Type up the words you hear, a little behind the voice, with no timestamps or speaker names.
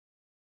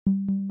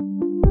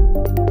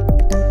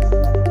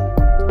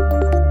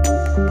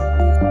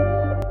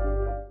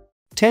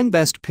10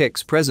 Best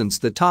Picks presents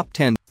the top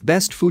 10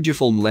 best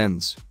Fujifilm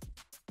lens.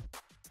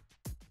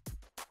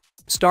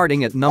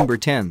 Starting at number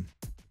 10.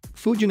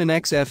 Fujifilm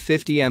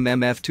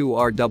X-F50mm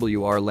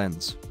f2.RWR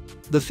lens.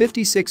 The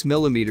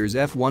 56mm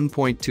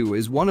f1.2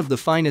 is one of the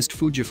finest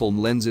Fujifilm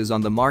lenses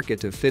on the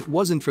market. If it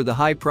wasn't for the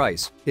high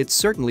price, it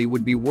certainly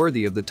would be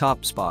worthy of the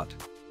top spot.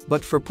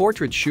 But for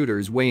portrait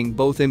shooters weighing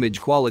both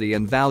image quality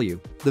and value,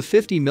 the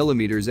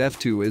 50mm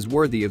f2 is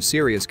worthy of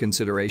serious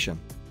consideration.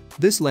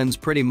 This lens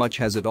pretty much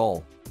has it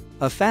all.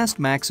 A fast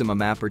maximum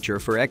aperture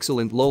for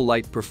excellent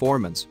low-light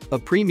performance, a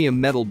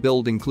premium metal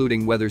build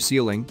including weather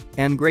sealing,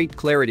 and great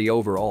clarity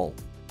overall.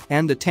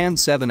 And at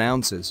 7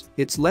 ounces,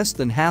 it's less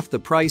than half the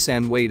price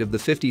and weight of the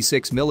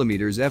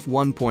 56mm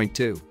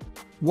f1.2.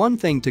 One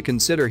thing to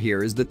consider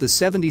here is that the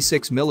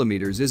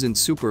 76mm isn't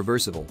super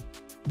versatile.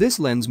 This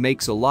lens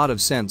makes a lot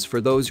of sense for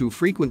those who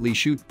frequently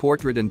shoot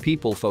portrait and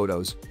people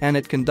photos, and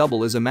it can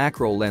double as a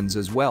macro lens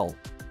as well.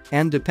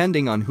 And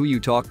depending on who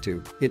you talk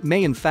to, it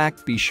may in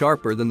fact be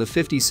sharper than the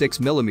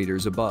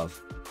 56mm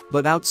above.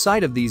 But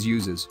outside of these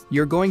uses,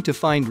 you're going to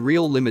find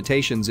real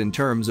limitations in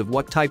terms of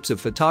what types of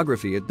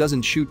photography it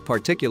doesn't shoot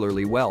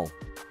particularly well.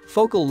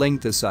 Focal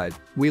length aside,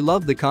 we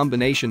love the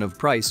combination of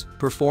price,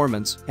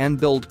 performance, and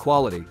build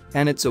quality,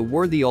 and it's a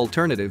worthy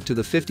alternative to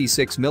the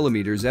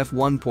 56mm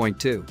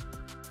f1.2.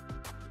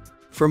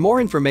 For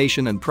more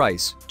information and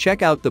price,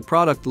 check out the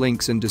product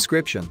links in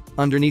description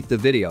underneath the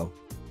video.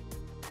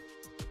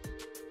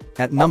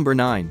 At number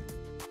 9.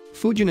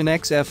 Fujifilm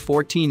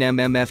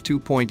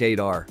X-F14mm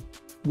f2.8R.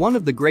 One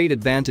of the great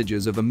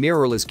advantages of a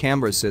mirrorless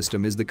camera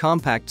system is the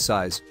compact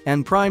size,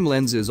 and prime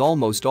lenses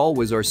almost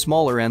always are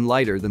smaller and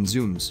lighter than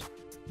zooms.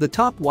 The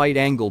top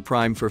wide-angle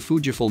prime for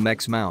Fujifilm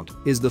X mount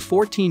is the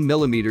 14mm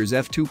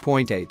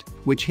f2.8,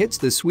 which hits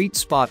the sweet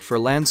spot for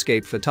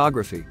landscape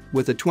photography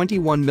with a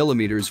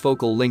 21mm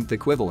focal length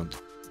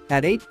equivalent.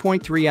 At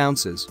 8.3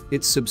 ounces,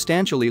 it's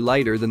substantially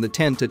lighter than the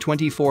 10 to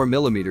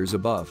 24mm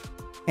above.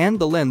 And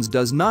the lens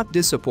does not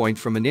disappoint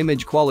from an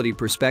image quality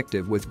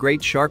perspective with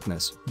great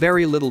sharpness,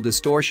 very little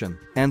distortion,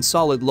 and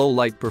solid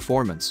low-light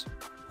performance.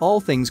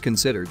 All things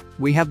considered,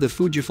 we have the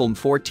Fujifilm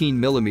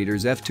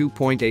 14mm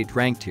f2.8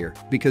 ranked here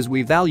because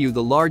we value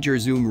the larger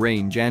zoom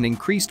range and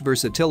increased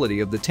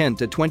versatility of the 10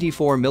 to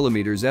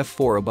 24mm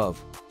f4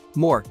 above.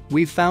 More,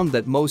 we've found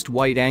that most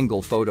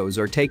wide-angle photos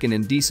are taken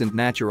in decent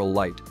natural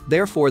light,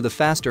 therefore the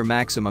faster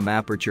maximum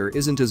aperture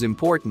isn't as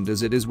important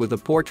as it is with a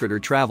portrait or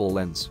travel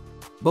lens.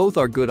 Both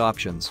are good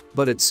options,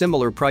 but at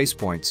similar price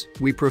points,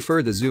 we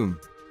prefer the zoom.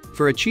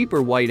 For a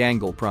cheaper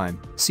wide-angle prime,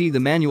 see the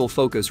manual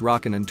focus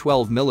Rokinon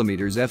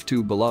 12mm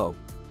f2 below.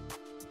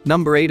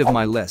 Number 8 of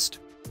my list.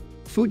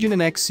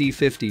 Fujifilm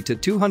X-C50 to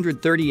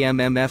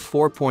 230mm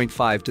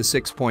f4.5 to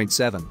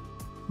 6.7.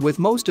 With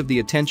most of the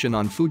attention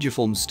on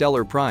Fujifilm's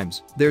stellar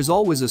primes, there's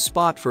always a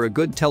spot for a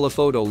good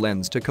telephoto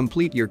lens to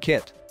complete your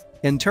kit.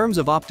 In terms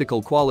of optical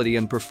quality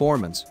and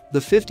performance, the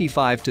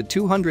 55 to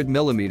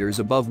 200mm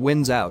above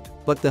wins out,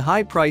 but the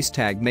high price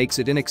tag makes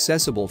it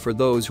inaccessible for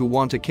those who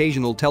want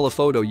occasional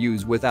telephoto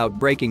use without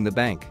breaking the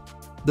bank.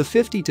 The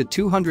 50 to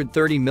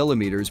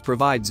 230mm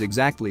provides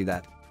exactly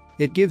that.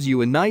 It gives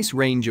you a nice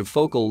range of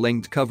focal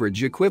length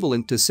coverage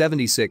equivalent to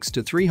 76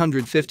 to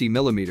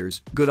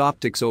 350mm, good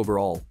optics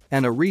overall,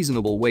 and a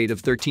reasonable weight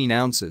of 13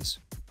 ounces.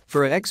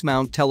 For a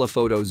X-mount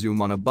telephoto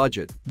zoom on a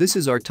budget, this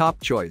is our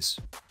top choice.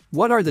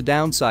 What are the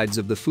downsides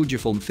of the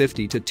Fujifilm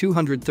 50 to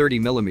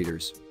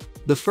 230mm?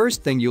 The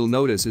first thing you'll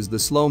notice is the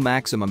slow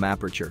maximum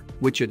aperture,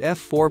 which at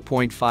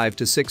f4.5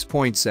 to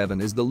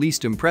 6.7 is the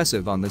least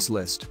impressive on this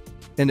list.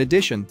 In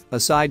addition,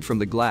 aside from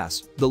the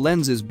glass, the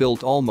lens is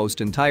built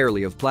almost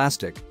entirely of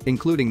plastic,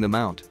 including the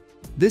mount.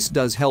 This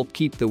does help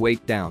keep the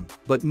weight down,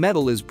 but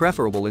metal is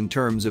preferable in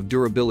terms of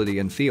durability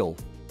and feel.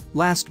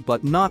 Last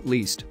but not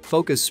least,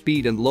 focus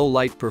speed and low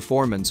light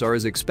performance are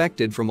as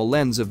expected from a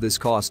lens of this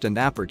cost and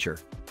aperture.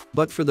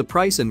 But for the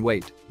price and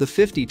weight, the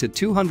 50 to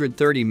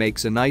 230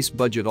 makes a nice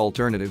budget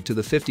alternative to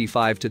the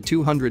 55 to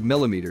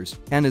 200mm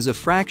and is a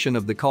fraction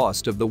of the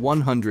cost of the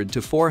 100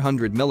 to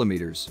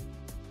 400mm.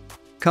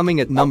 Coming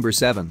at number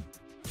 7.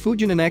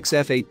 Fujifilm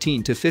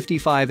X-F18 to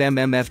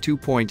 55mm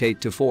f2.8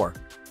 to 4.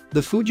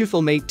 The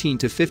Fujifilm 18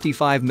 to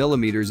 55mm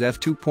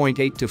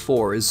f2.8 to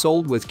 4 is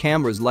sold with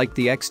cameras like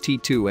the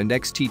X-T2 and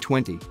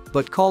X-T20,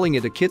 but calling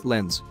it a kit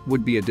lens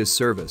would be a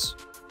disservice.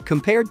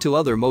 Compared to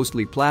other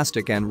mostly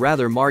plastic and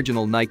rather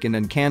marginal Nikon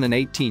and Canon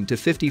 18 to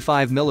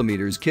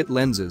 55mm kit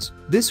lenses,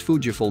 this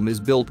Fujifilm is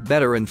built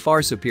better and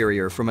far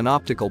superior from an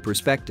optical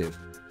perspective.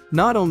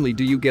 Not only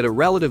do you get a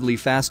relatively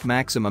fast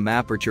maximum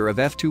aperture of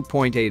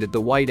f2.8 at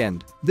the wide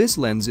end, this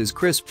lens is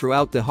crisp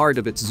throughout the heart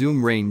of its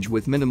zoom range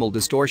with minimal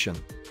distortion.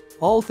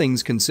 All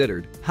things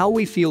considered, how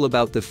we feel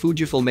about the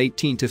Fujifilm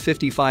 18 to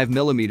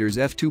 55mm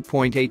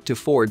f2.8 to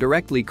 4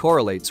 directly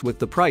correlates with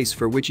the price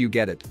for which you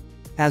get it.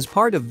 As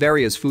part of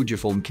various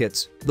Fujifilm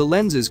kits, the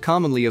lens is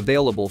commonly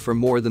available for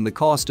more than the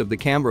cost of the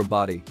camera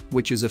body,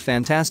 which is a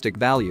fantastic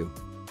value.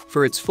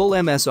 For its full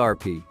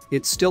MSRP,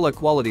 it's still a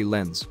quality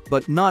lens,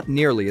 but not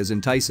nearly as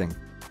enticing.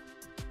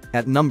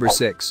 At number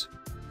 6.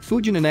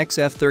 Fujifilm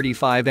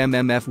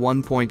X-F35mm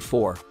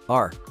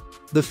f1.4R.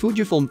 The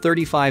Fujifilm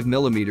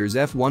 35mm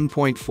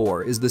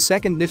f1.4 is the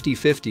second nifty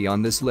 50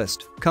 on this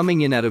list,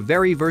 coming in at a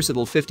very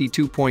versatile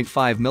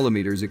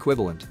 52.5mm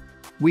equivalent.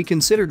 We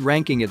considered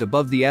ranking it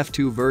above the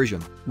f2 version,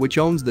 which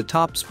owns the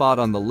top spot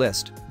on the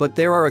list, but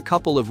there are a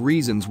couple of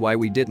reasons why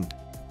we didn't.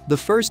 The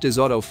first is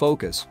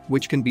autofocus,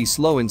 which can be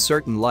slow in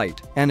certain light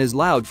and is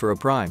loud for a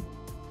prime.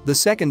 The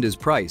second is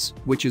price,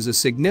 which is a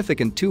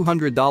significant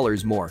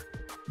 $200 more.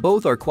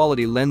 Both are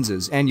quality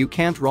lenses and you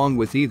can't wrong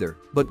with either,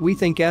 but we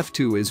think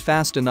f2 is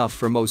fast enough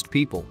for most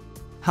people.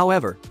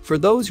 However, for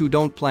those who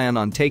don't plan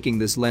on taking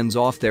this lens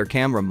off their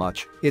camera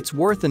much, it's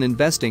worth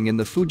investing in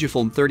the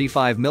Fujifilm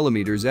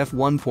 35mm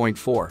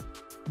f1.4.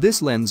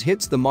 This lens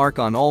hits the mark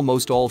on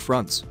almost all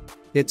fronts.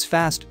 It's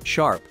fast,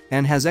 sharp,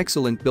 and has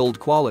excellent build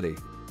quality.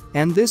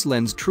 And this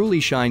lens truly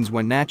shines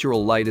when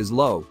natural light is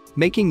low,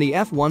 making the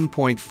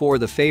f1.4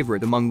 the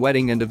favorite among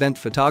wedding and event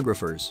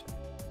photographers.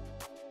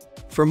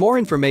 For more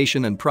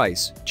information and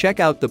price,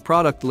 check out the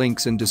product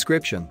links in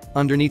description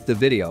underneath the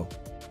video.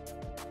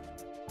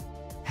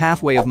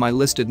 Halfway of my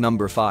listed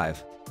number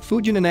 5.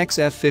 Fujinon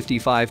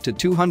X-F55 to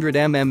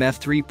 200mm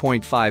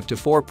f3.5 to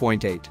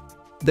 4.8.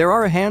 There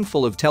are a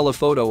handful of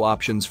telephoto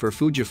options for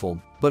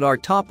Fujifilm, but our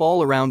top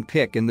all-around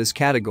pick in this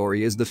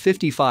category is the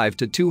 55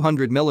 to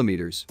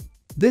 200mm.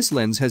 This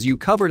lens has you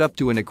covered up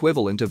to an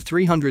equivalent of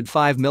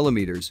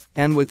 305mm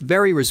and with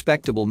very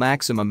respectable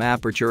maximum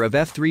aperture of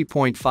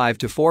f3.5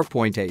 to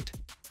 4.8.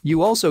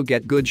 You also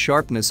get good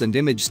sharpness and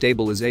image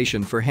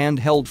stabilization for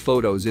handheld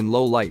photos in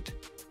low light.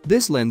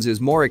 This lens is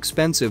more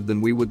expensive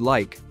than we would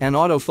like, and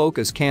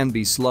autofocus can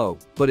be slow,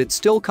 but it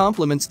still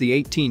complements the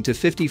 18 to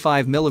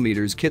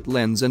 55mm kit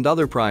lens and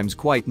other primes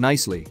quite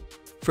nicely.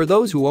 For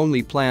those who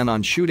only plan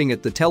on shooting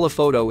at the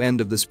telephoto end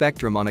of the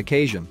spectrum on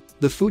occasion,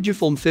 the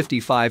Fujifilm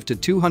 55 to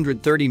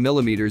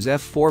 230mm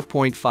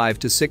f4.5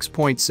 to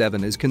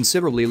 6.7 is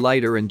considerably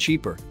lighter and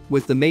cheaper,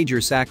 with the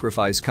major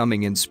sacrifice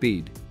coming in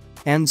speed.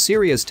 And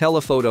serious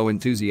telephoto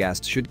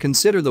enthusiasts should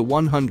consider the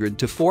 100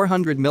 to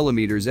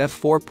 400mm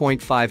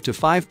f4.5 to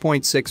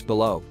 5.6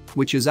 below,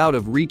 which is out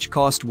of reach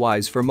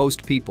cost-wise for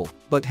most people,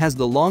 but has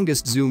the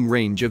longest zoom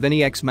range of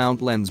any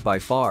X-mount lens by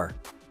far.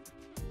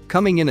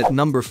 Coming in at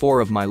number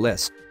 4 of my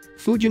list.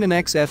 Fujinon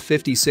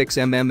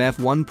X-F56mm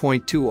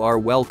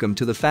f1.2R. Welcome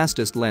to the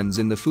fastest lens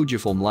in the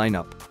Fujifilm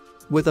lineup.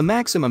 With a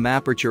maximum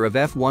aperture of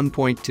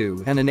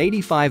f1.2 and an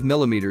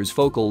 85mm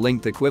focal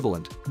length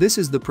equivalent, this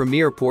is the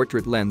premier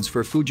portrait lens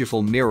for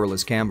Fujifilm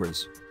mirrorless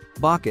cameras.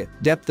 Bokeh,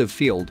 depth of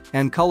field,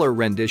 and color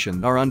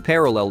rendition are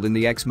unparalleled in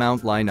the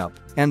X-mount lineup,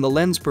 and the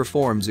lens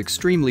performs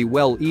extremely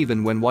well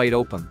even when wide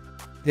open.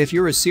 If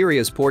you're a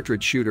serious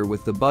portrait shooter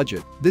with the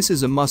budget, this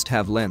is a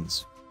must-have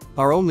lens.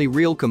 Our only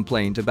real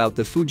complaint about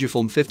the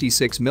Fujifilm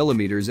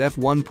 56mm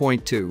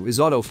f1.2 is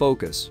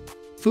autofocus.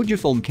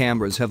 Fujifilm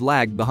cameras have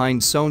lagged behind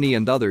Sony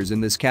and others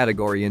in this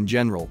category in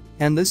general,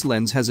 and this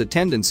lens has a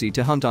tendency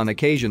to hunt on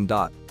occasion.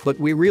 But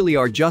we really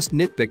are just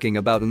nitpicking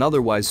about an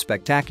otherwise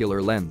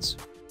spectacular lens.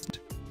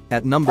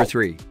 At number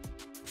 3.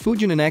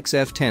 Fujinon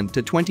X-F10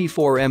 to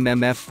 24mm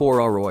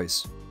f4R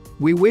OIS.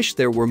 We wish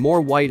there were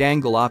more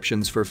wide-angle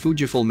options for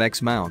Fujifilm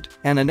X-mount,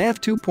 and an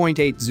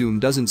f2.8 zoom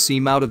doesn't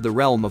seem out of the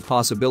realm of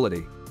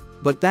possibility.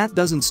 But that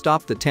doesn't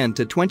stop the 10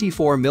 to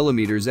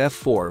 24mm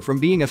f4 from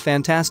being a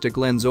fantastic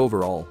lens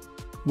overall.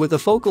 With a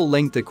focal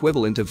length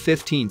equivalent of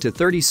 15 to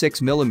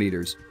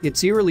 36mm,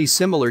 it's eerily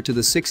similar to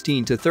the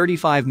 16 to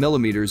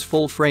 35mm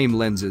full-frame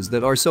lenses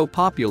that are so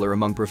popular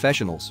among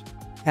professionals.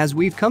 As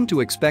we've come to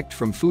expect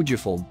from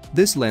Fujifilm,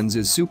 this lens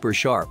is super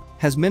sharp,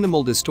 has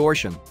minimal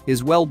distortion,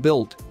 is well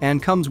built,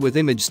 and comes with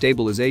image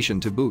stabilization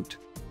to boot.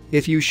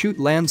 If you shoot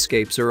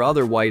landscapes or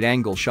other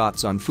wide-angle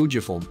shots on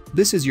Fujifilm,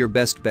 this is your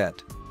best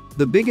bet.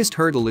 The biggest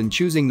hurdle in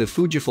choosing the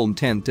Fujifilm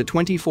 10 to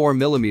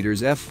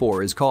 24mm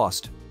f4 is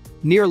cost.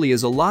 Nearly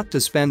is a lot to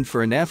spend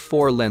for an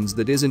f4 lens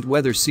that isn't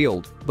weather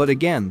sealed, but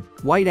again,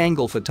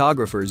 wide-angle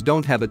photographers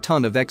don't have a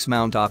ton of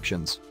X-mount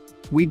options.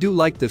 We do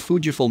like the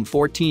Fujifilm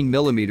 14mm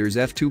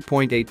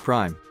f2.8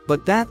 prime,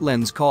 but that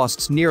lens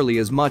costs nearly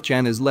as much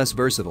and is less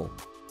versatile.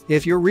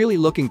 If you're really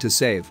looking to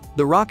save,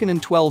 the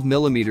Rokinon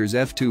 12mm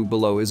f2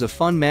 below is a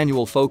fun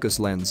manual focus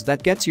lens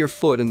that gets your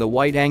foot in the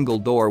wide-angle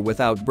door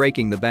without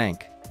breaking the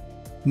bank.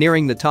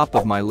 Nearing the top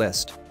of my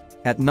list.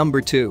 At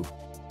number 2.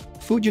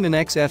 Fujinon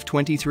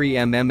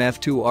X-F23mm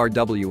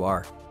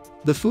f2R.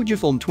 The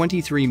Fujifilm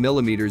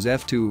 23mm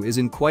f2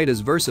 isn't quite as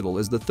versatile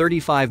as the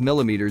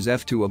 35mm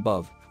f2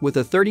 above, with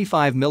a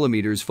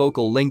 35mm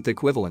focal length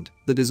equivalent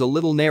that is a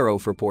little narrow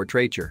for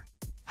portraiture.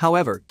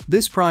 However,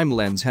 this prime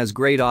lens has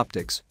great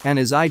optics and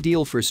is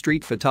ideal for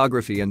street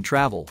photography and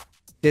travel.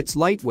 It's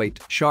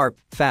lightweight, sharp,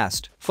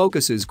 fast,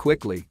 focuses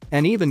quickly,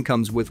 and even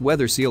comes with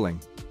weather sealing.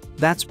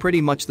 That's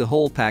pretty much the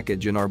whole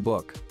package in our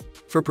book.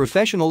 For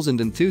professionals and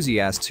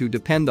enthusiasts who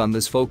depend on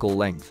this focal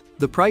length,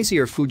 the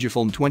pricier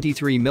Fujifilm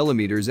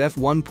 23mm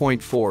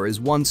f1.4 is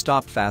one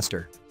stop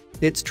faster.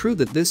 It's true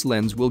that this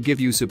lens will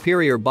give you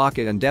superior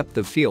bokeh and depth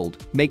of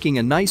field, making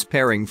a nice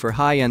pairing for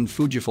high-end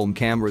Fujifilm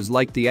cameras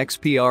like the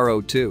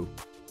XPR02.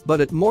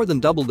 but at more than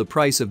double the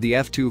price of the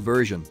f2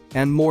 version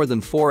and more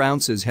than 4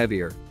 ounces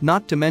heavier,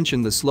 not to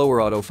mention the slower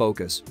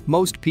autofocus,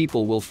 most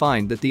people will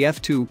find that the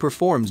f2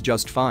 performs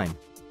just fine.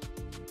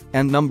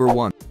 And number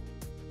 1.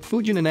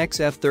 Fujifilm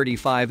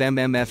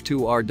X-F35mm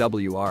f2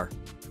 RWR.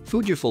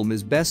 Fujifilm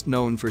is best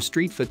known for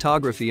street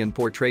photography and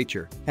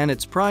portraiture, and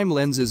its prime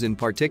lenses in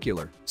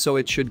particular, so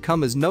it should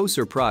come as no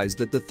surprise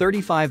that the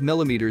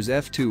 35mm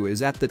f2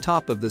 is at the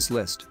top of this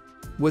list.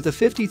 With a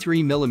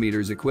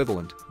 53mm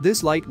equivalent,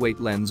 this lightweight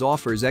lens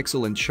offers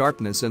excellent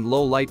sharpness and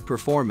low light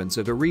performance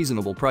at a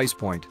reasonable price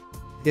point.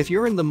 If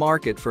you're in the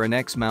market for an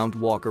X-mount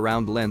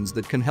walk-around lens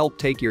that can help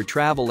take your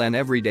travel and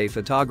everyday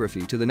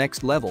photography to the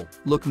next level,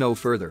 look no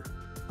further.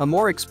 A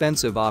more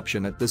expensive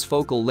option at this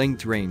focal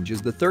length range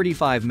is the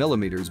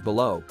 35mm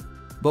below.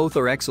 Both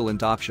are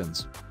excellent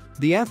options.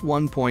 The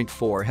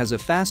f1.4 has a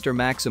faster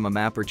maximum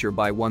aperture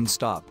by 1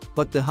 stop,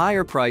 but the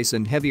higher price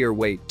and heavier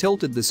weight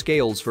tilted the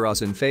scales for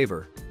us in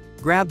favor.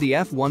 Grab the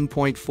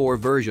f1.4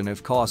 version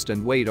if cost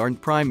and weight aren't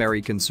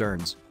primary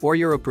concerns, or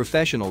you're a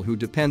professional who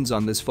depends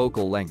on this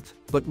focal length,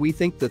 but we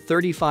think the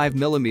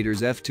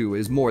 35mm f2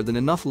 is more than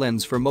enough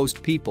lens for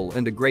most people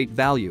and a great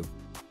value.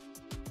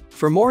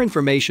 For more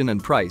information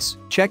and price,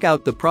 check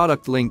out the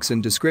product links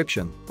in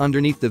description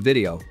underneath the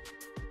video.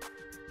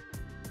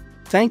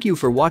 Thank you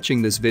for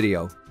watching this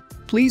video.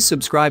 Please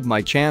subscribe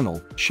my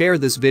channel, share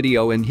this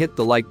video and hit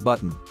the like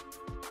button.